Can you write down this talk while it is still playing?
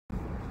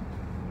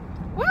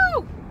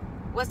Woo!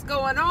 What's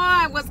going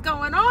on? What's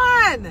going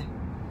on?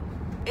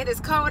 It is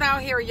cold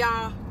out here,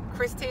 y'all.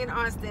 Christine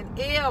Austin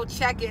ill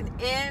checking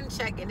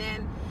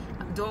in.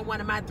 I'm doing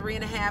one of my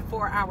 3.5,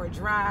 4-hour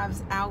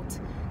drives out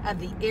of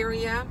the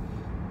area.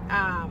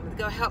 To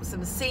go help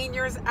some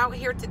seniors out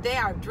here today.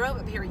 I drove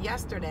up here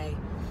yesterday,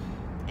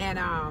 and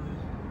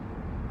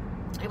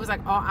it was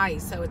like all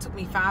ice, so it took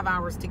me 5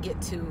 hours to get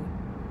to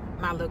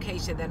my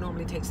location that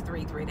normally takes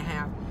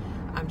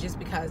 3.5, just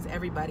because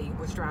everybody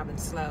was driving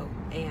slow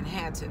and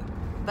had to.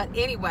 But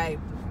anyway,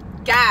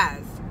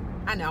 guys,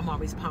 I know I'm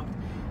always pumped.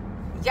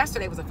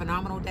 Yesterday was a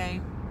phenomenal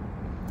day.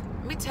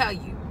 Let me tell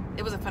you,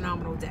 it was a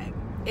phenomenal day.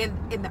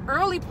 In the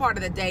early part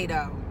of the day,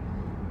 though,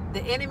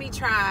 the enemy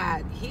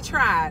tried. He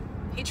tried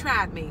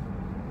me.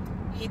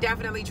 He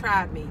definitely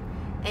tried me.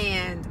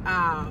 And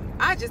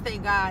I just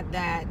thank God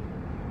that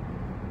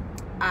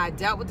I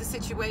dealt with the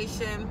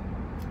situation.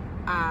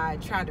 I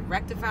tried to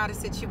rectify the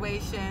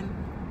situation.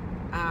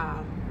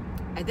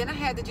 And then I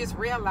had to just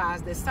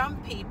realize that some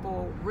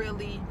people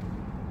really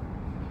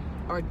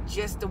are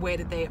just the way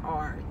that they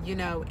are, you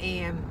know.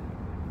 And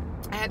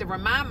I had to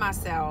remind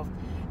myself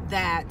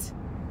that,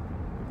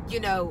 you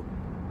know,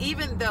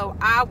 even though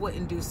I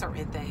wouldn't do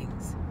certain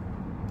things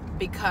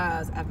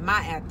because of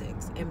my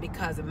ethics and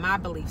because of my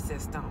belief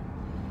system,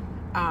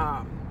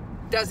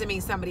 doesn't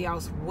mean somebody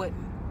else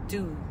wouldn't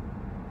do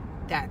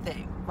that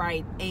thing,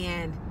 right?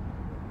 And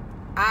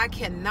I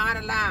cannot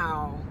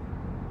allow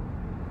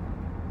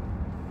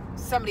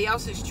somebody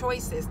else's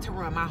choices to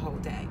ruin my whole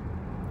day,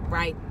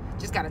 right?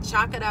 Just got to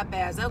chalk it up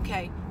as,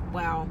 okay,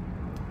 well,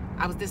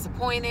 I was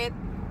disappointed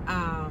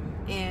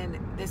in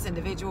this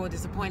individual,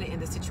 disappointed in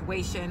the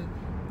situation,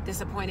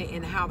 disappointed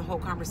in how the whole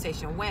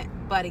conversation went.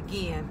 But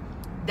again,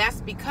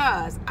 that's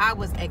because I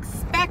was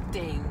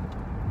expecting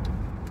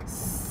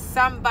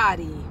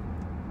somebody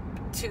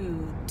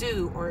to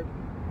do or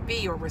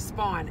be or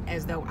respond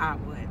as though I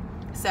would.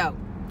 So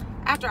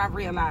after I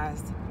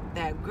realized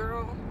that,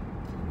 girl,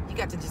 you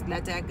got to just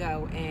let that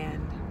go,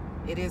 and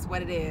it is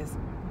what it is.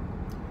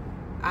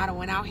 I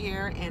went out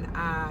here and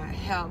I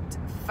helped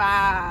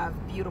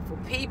 5 beautiful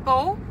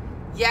people.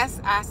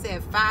 Yes, I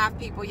said 5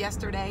 people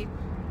yesterday.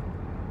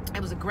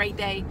 It was a great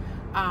day.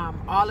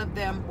 All of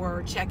them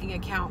were checking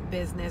account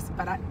business,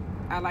 but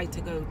I like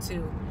to go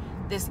to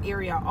this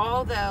area.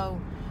 Although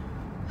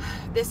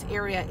this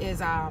area is,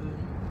 a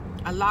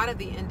lot of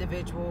the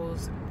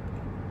individuals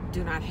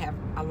do not have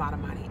a lot of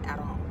money at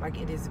all. Like,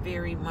 it is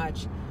very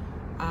much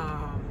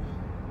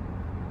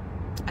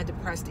a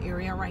depressed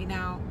area right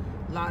now.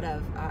 A lot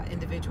of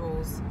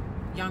individuals,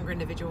 younger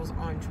individuals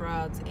on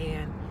drugs,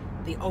 and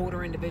the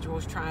older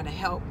individuals trying to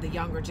help the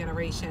younger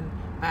generation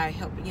by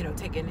helping, you know,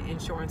 taking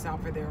insurance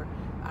out for their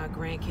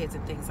grandkids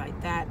and things like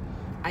that.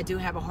 I do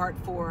have a heart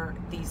for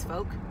these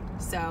folk,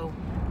 so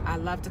I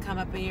love to come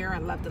up here. I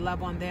love to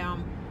love on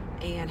them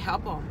and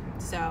help them.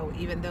 So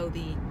even though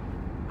the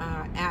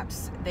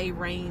apps, they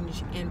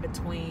range in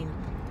between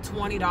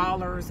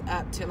 $20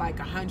 up to like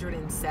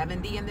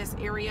 $170 in this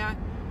area,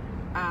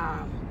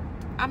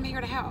 I'm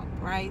here to help,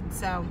 right?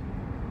 So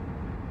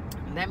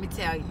let me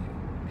tell you,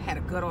 I had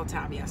a good old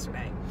time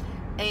yesterday,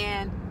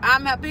 and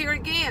I'm up here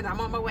again. I'm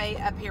on my way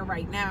up here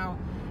right now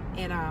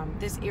in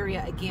this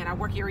area again. I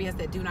work areas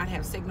that do not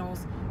have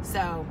signals,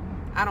 so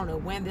I don't know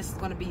when this is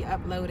going to be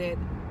uploaded,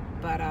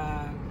 but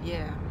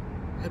yeah,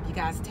 hope you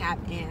guys tap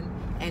in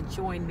and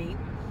join me.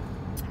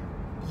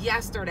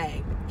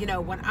 Yesterday, you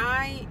know, when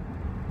I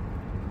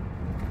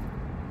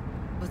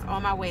was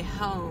on my way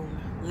home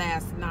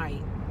last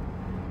night,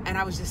 and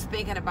I was just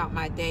thinking about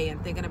my day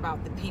and thinking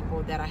about the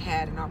people that I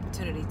had an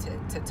opportunity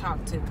to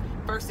talk to.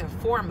 First and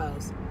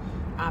foremost,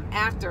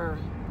 after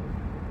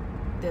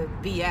the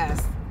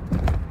BS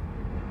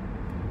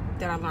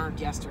that I learned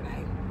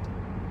yesterday,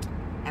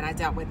 and I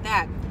dealt with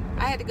that,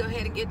 I had to go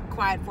ahead and get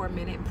quiet for a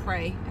minute and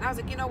pray. And I was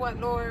like, you know what,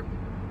 Lord?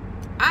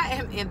 I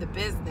am in the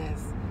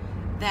business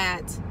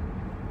that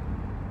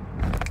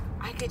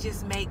I could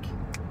just make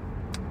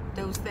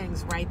those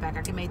things right back.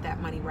 I can make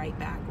that money right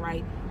back,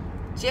 right?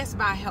 Just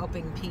by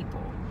helping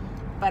people.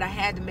 But I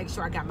had to make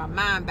sure I got my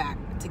mind back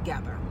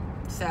together.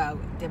 So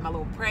did my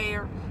little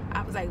prayer.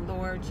 I was like,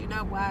 Lord, you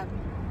know what?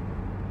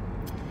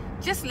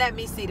 Just let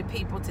me see the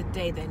people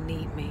today that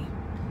need me.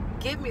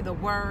 Give me the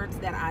words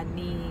that I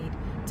need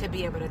to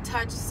be able to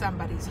touch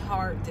somebody's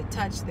heart, to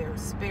touch their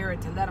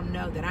spirit, to let them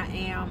know that I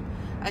am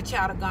a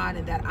child of God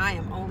and that I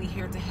am only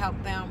here to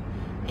help them,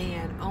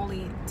 and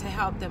only to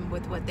help them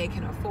with what they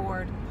can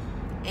afford,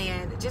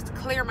 and just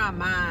clear my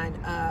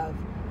mind of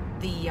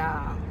the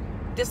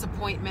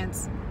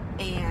disappointments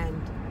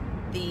and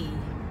the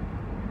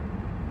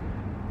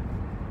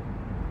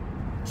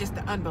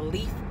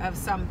unbelief of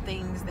some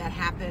things that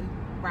happen,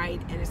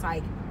 right? And it's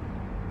like,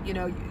 you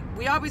know,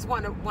 we always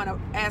want to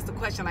ask the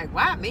question, like,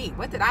 why me?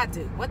 What did I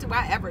do? What do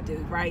I ever do,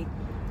 right?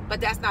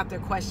 But that's not the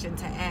question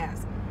to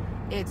ask.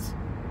 It's,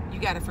 you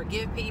got to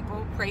forgive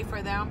people, pray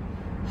for them,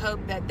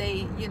 hope that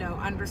they, you know,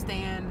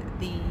 understand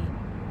the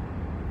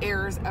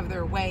errors of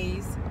their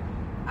ways,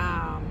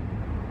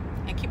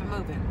 and keep it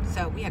moving.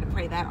 So we had to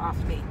pray that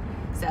off me.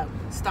 So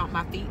stomped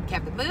my feet,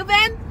 kept it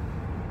moving.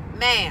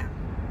 Man,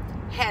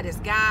 had this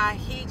guy,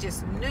 he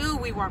just knew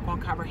we weren't going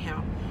to cover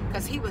him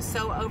because he was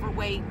so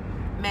overweight.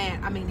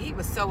 Man, I mean, he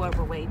was so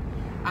overweight.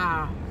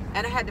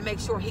 And I had to make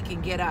sure he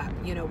can get up.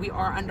 You know, we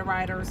are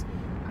underwriters.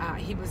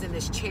 He was in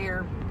this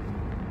chair.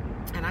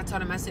 And I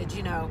told him, I said,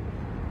 you know,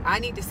 I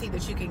need to see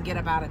that you can get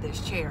up out of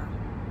this chair.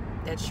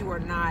 That you are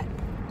not,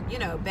 you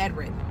know,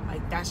 bedridden.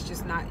 Like, that's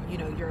just not, you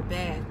know, your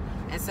bed.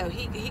 And so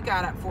he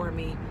got up for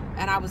me.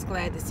 And I was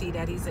glad to see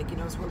that. He's like, you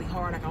know, it's really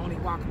hard. I can only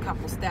walk a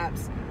couple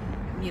steps.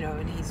 You know,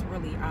 and he's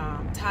really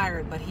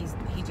tired. But he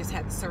just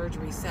had the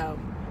surgery. So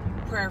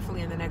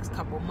prayerfully in the next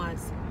couple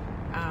months,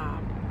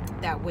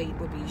 that weight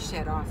will be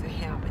shed off of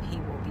him and he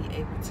will be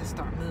able to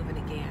start moving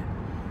again.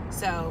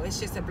 So it's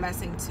just a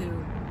blessing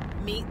to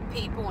meet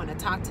people and to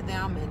talk to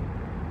them and,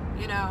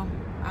 you know,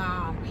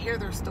 hear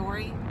their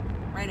story,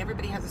 right?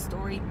 Everybody has a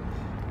story.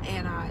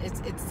 And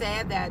it's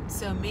sad that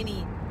so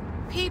many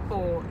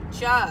people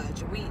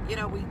judge.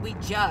 We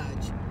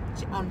judge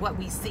on what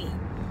we see.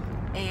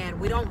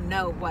 And we don't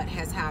know what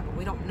has happened.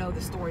 We don't know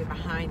the story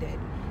behind it.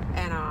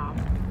 And,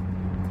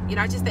 you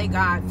know, I just thank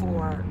God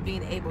for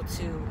being able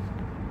to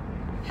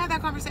have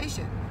that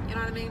conversation. You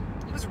know what I mean?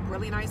 He was a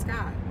really nice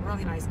guy.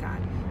 Really nice guy.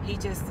 He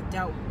just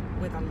dealt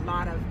with a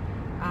lot of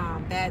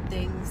bad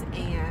things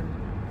and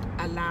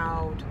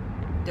allowed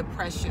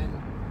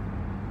depression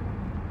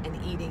and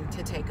eating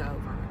to take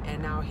over.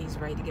 And now he's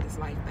ready to get his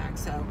life back.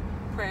 So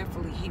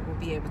prayerfully he will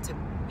be able to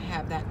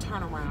have that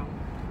turnaround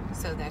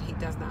so that he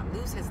does not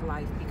lose his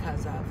life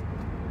because of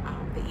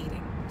the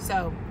eating.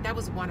 So that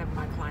was one of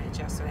my clients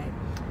yesterday.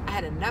 I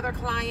had another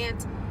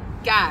client.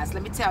 Guys,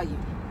 let me tell you,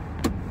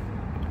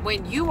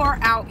 when you are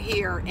out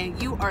here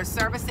and you are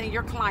servicing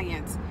your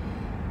clients,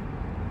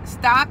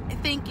 stop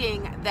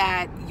thinking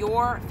that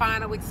your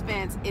final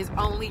expense is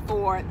only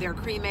for their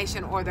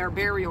cremation or their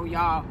burial,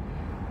 y'all.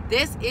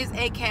 This is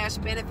a cash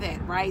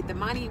benefit, right? The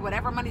money,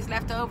 whatever money's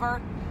left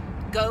over,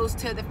 goes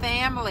to the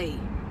family.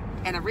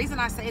 And the reason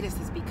I say this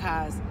is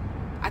because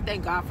I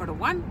thank God for the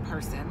one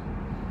person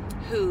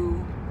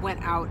who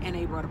went out and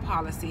they wrote a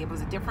policy. It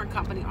was a different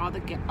company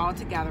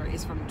altogether.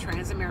 It's from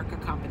Transamerica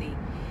Company.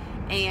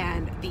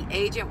 And the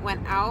agent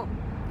went out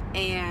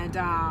and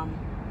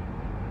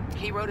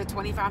he wrote a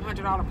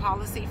 $2,500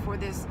 policy for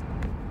this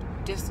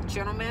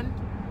gentleman.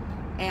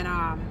 And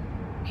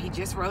he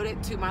just wrote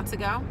it 2 months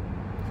ago.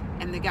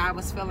 And the guy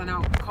was filling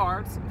out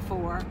cards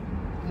for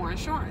more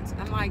insurance.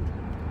 I'm like,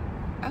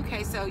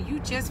 okay, so you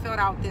just filled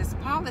out this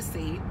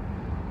policy.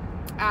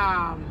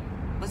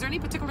 Was there any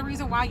particular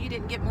reason why you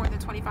didn't get more than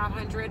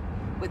 $2,500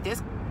 with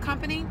this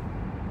company?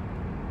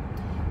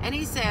 And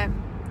he said,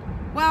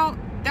 well,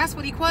 that's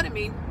what he quoted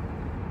me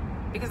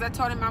because I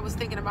told him I was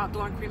thinking about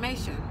doing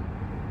cremation.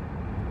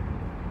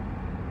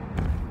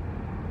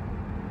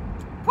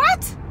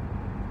 What?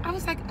 I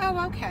was like,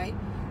 oh, okay.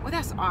 Well,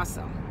 that's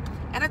awesome.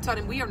 And I told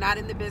him we are not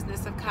in the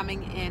business of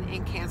coming in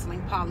and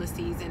canceling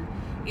policies and,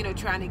 you know,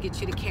 trying to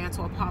get you to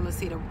cancel a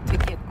policy to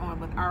get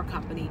on with our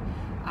company.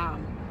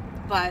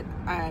 But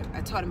I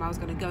told him I was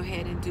going to go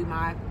ahead and do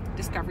my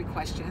discovery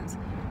questions,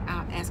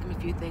 ask him a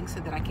few things so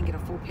that I can get a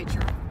full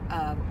picture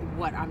of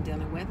what I'm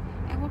dealing with,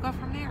 and we'll go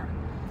from there.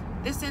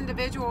 This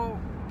individual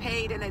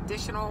paid an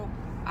additional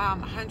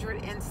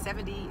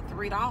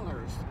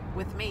 $173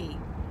 with me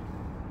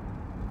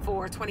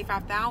for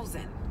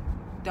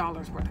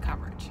 $25,000 worth of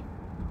coverage,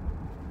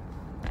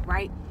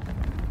 right?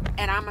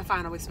 And I'm a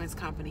final expense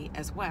company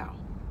as well.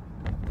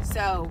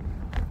 So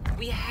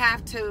we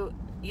have to,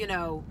 you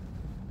know,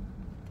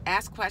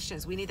 ask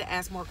questions. We need to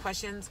ask more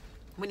questions.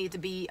 We need to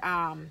be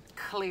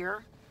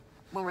clear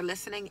when we're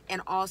listening,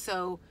 and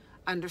also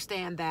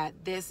understand that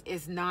this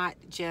is not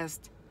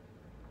just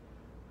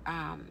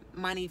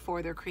money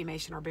for their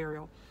cremation or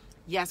burial.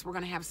 Yes, we're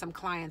going to have some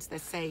clients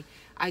that say,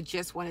 I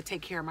just want to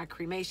take care of my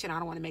cremation. I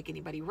don't want to make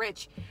anybody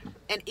rich.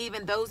 And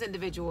even those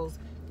individuals,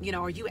 you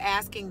know, are you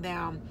asking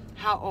them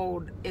how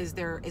old is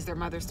their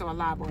mother still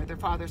alive or their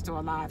father still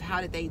alive? How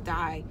did they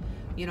die?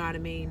 You know what I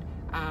mean?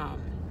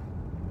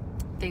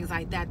 Things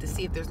like that, to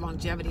see if there's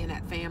longevity in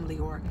that family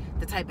or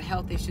the type of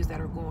health issues that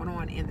are going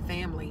on in the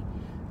family,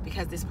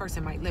 because this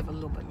person might live a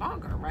little bit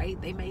longer, right?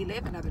 They may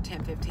live another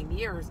 10, 15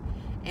 years.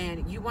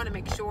 And you want to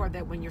make sure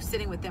that when you're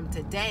sitting with them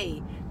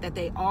today, that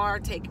they are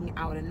taking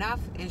out enough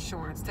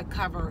insurance to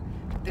cover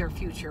their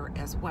future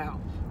as well.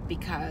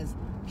 Because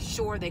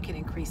sure, they can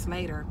increase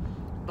later,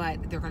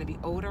 but they're going to be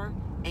older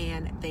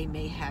and they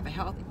may have a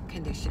health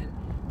condition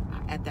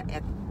at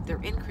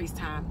their increase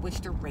time, which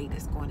the rate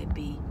is going to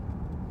be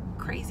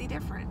crazy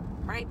different,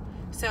 right?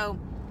 So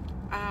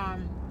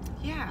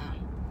yeah,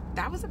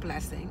 that was a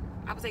blessing.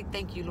 I was like,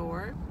 thank you,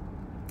 Lord.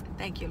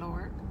 Thank you,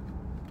 Lord.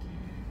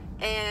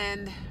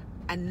 And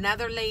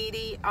another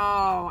lady,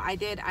 I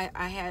did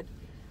 5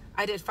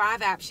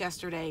 apps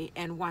yesterday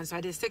and so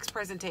I did 6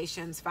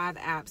 presentations, 5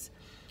 apps.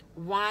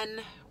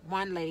 One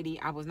lady,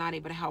 I was not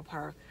able to help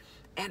her,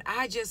 and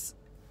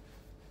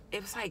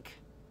it was like,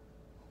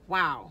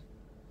 wow.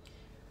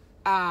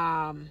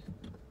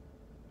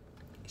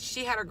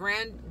 She had a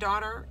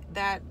granddaughter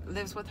that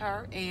lives with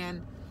her,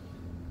 and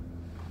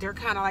they're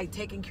kind of like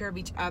taking care of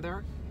each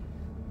other.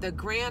 The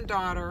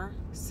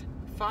granddaughter's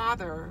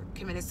father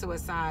committed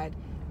suicide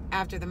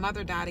after the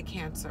mother died of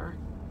cancer,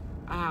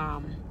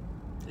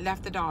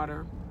 left the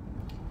daughter.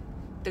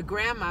 The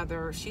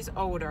grandmother, she's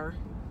older,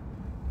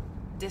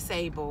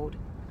 disabled,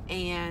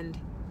 and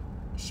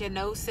she had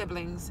no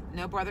siblings,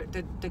 no brother,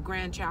 the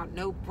grandchild,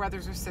 no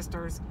brothers or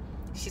sisters.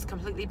 She's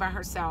completely by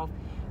herself.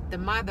 The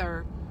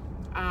mother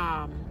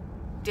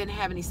didn't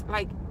have any,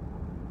 like,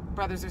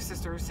 brothers or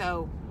sisters.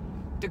 So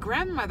the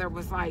grandmother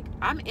was like,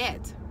 I'm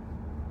it.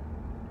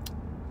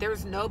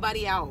 There's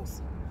nobody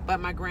else but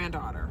my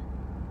granddaughter.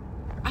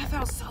 I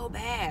felt so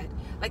bad.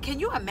 Like, can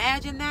you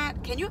imagine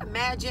that? Can you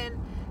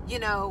imagine, you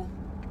know,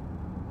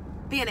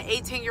 being an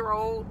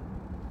 18-year-old,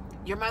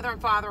 your mother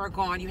and father are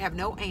gone, you have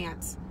no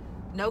aunts,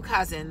 no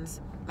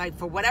cousins, like,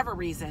 for whatever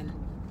reason,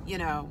 you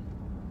know,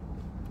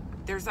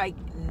 there's like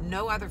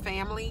no other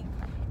family,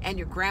 and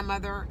your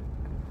grandmother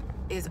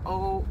is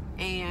old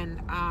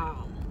and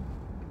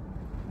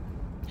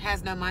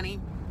has no money,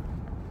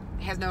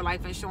 has no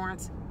life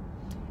insurance.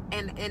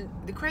 And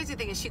the crazy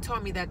thing is, she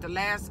told me that the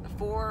last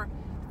 4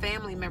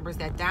 family members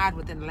that died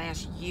within the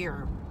last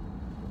year,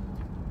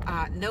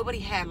 nobody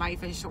had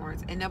life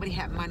insurance and nobody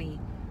had money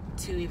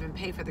to even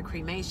pay for the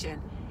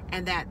cremation,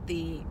 and that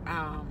the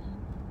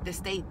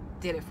state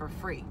did it for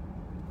free.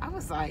 I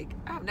was like,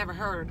 I've never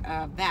heard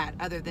of that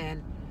other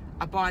than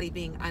a body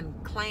being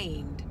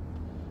unclaimed,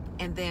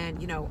 and then,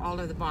 you know, all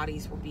of the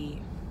bodies will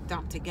be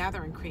dumped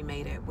together and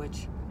cremated,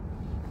 which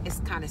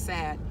is kind of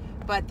sad.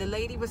 But the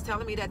lady was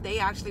telling me that they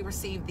actually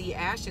received the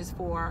ashes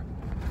for,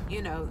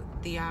 you know,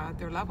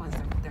 their loved ones,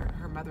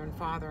 her mother and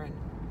father,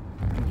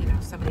 and, you know,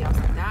 somebody else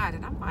that died.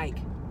 And I'm like,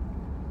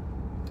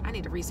 I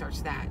need to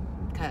research that,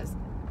 because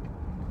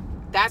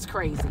that's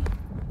crazy.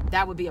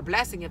 That would be a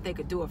blessing if they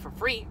could do it for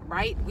free,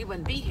 right? We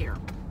wouldn't be here.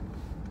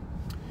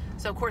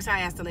 So, of course, I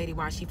asked the lady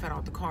why she filled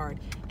out the card,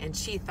 and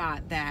she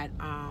thought that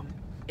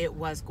it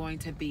was going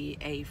to be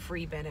a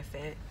free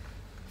benefit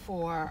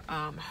for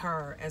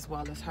her as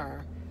well as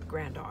her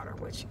granddaughter,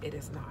 which it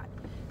is not.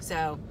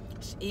 So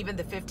even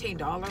the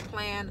 $15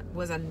 plan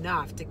was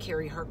enough to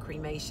carry her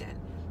cremation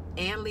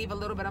and leave a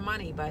little bit of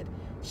money, but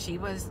she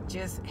was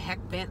just heck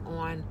bent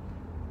on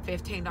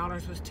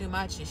 $15 was too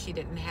much, and she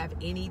didn't have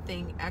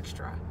anything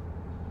extra.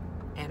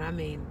 And I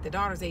mean, the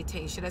daughter's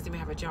 18, she doesn't even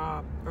have a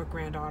job, or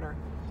granddaughter.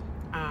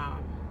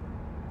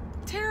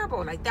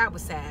 Terrible. Like, that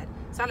was sad.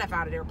 So I left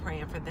out of there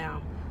praying for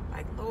them.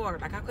 Like,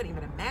 Lord, like, I couldn't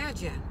even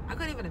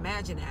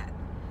imagine that.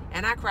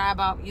 And I cry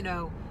about, you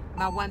know,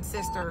 my one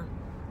sister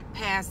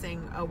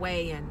passing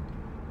away, and,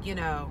 you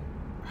know,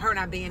 her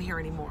not being here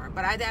anymore.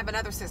 But I have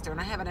another sister, and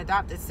I have an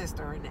adopted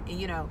sister, and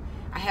you know,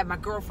 I have my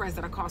girlfriends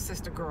that I call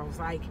sister girls.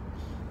 Like,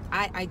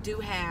 I do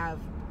have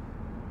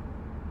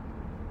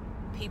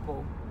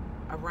people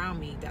around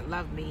me that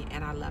love me,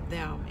 and I love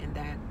them, and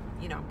that,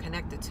 you know, I'm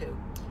connected to.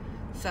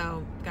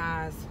 So,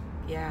 guys,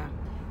 yeah,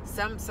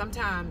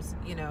 sometimes,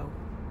 you know,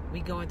 we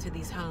go into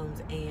these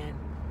homes and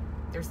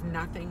there's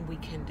nothing we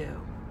can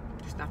do.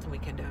 There's nothing we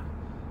can do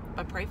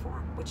but pray for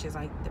them, which is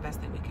like the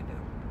best thing we can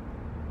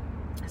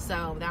do.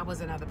 So that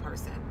was another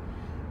person.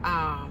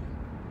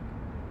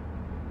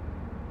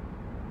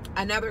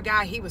 Another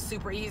guy, he was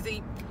super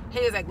easy. He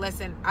was like,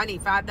 listen, I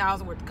need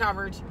 $5,000 worth of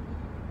coverage.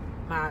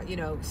 My, you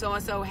know,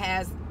 so-and-so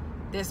has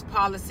this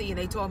policy, and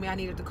they told me I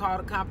needed to call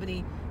the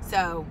company.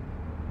 So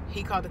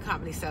he called the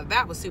company. So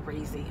that was super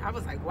easy. I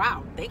was like,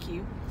 wow, thank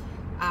you.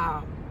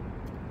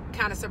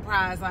 Kind of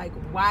surprised, like,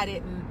 why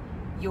didn't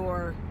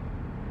your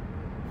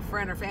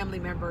friend or family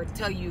member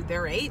tell you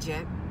their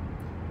agent,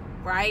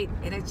 right?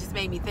 And it just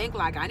made me think,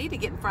 like, I need to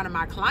get in front of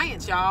my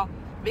clients, y'all,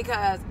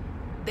 because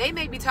they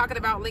may be talking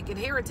about Lincoln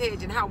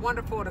Heritage and how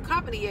wonderful the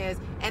company is,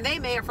 and they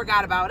may have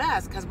forgot about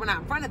us because we're not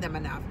in front of them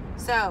enough.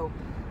 So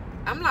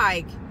I'm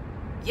like,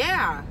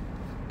 yeah,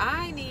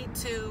 I need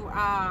to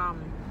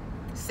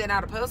send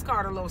out a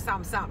postcard, a little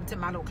something to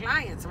my little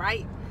clients,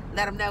 right?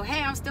 Let them know,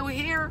 hey, I'm still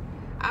here.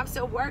 I'm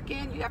still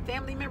working. You have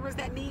family members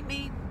that need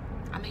me.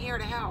 I'm here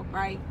to help,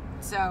 right?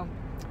 So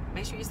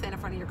make sure you stand in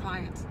front of your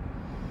clients.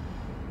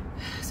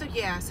 So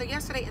yeah, so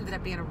yesterday ended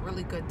up being a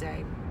really good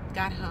day.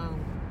 Got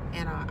home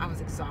and I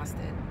was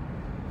exhausted.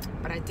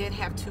 But I did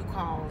have 2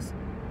 calls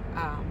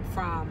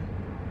from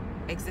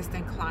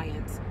existing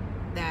clients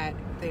that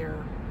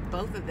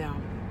both of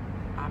them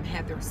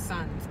had their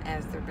sons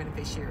as their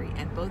beneficiary,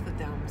 and both of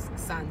them's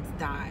sons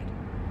died.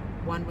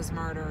 One was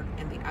murdered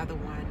and the other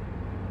one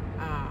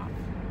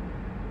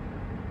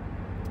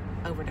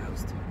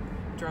overdosed,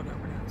 drug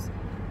overdose.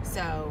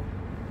 So,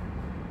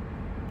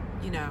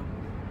 you know,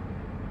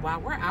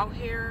 while we're out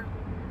here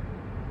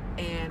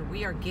and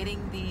we are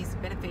getting these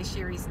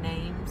beneficiaries'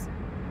 names,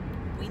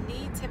 we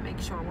need to make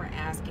sure we're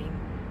asking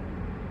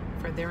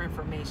for their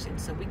information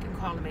so we can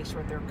call and make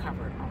sure they're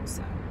covered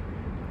also.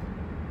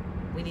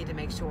 We need to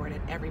make sure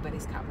that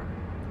everybody's covered.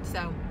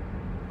 So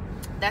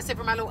that's it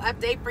for my little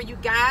update for you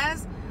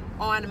guys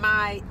on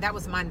that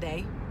was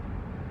Monday.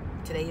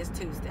 Today is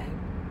Tuesday.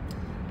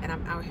 And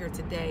I'm out here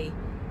today.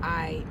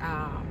 I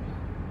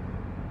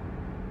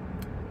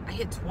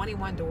hit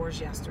 21 doors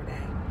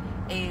yesterday.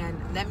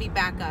 And let me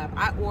back up.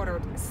 I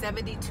ordered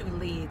 72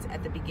 leads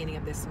at the beginning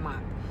of this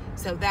month.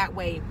 So that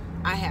way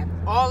I had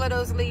all of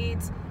those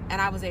leads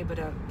and I was able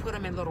to put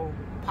them in little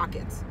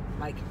pockets,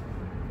 like,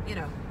 you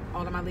know,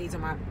 all of my leads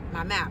on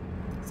my map.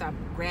 So I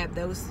grabbed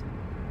those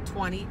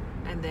 20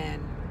 and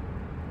then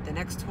the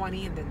next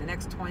 20 and then the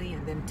next 20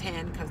 and then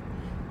 10, because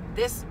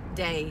this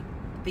day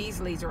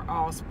these leads are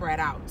all spread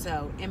out.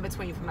 So in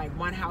between, from like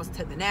one house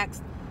to the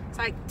next, it's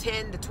like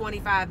 10 to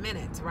 25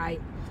 minutes,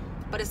 right?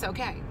 But it's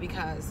okay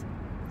because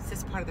it's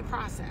just part of the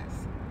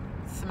process.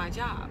 This is my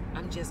job.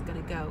 I'm just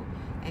gonna go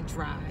and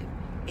drive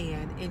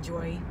and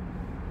enjoy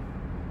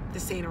the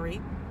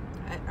scenery.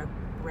 A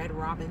red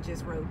robin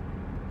just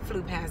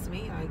flew past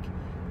me. Like,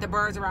 the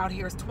birds are out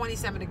here. It's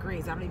 27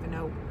 degrees. I don't even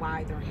know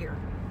why they're here,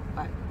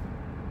 but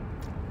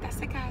that's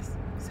it, guys.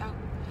 So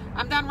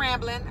I'm done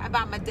rambling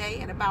about my day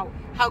and about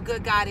how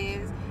good God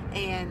is.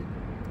 And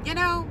you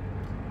know,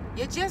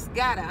 you just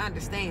gotta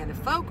understand, the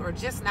folk are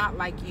just not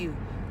like you.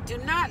 Do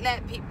not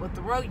let people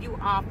throw you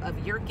off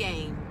of your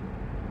game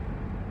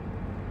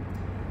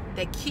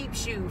that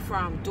keeps you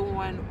from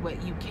doing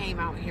what you came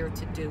out here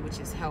to do, which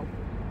is help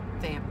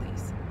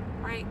families,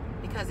 right?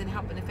 Because in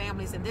helping the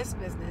families in this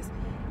business,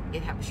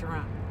 it helps your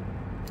own.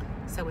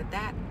 So with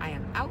that, I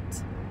am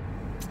out.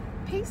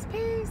 Peace,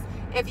 peace.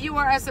 If you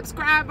are a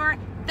subscriber,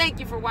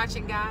 thank you for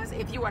watching, guys.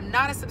 If you are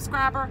not a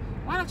subscriber,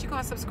 why don't you go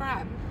and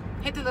subscribe?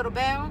 Hit the little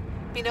bell,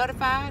 be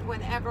notified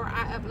whenever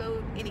I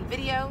upload any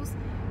videos.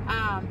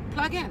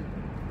 Plug in.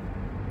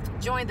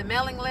 Join the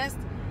mailing list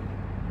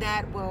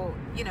that will,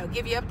 you know,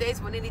 give you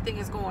updates when anything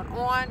is going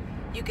on.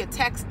 You can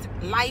text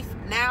LIFE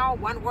NOW,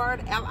 one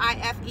word,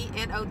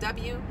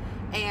 LIFENOW,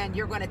 and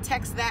you're going to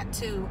text that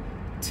to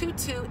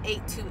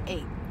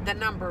 22828. The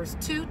number's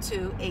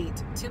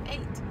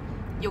 22828.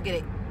 You'll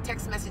get a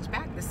text message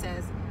back that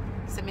says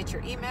submit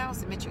your email,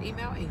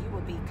 and you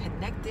will be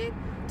connected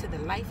to the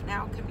Life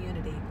Now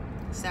community.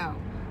 So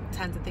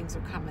tons of things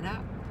are coming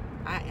up.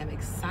 I am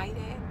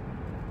excited.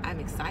 I'm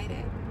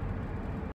excited.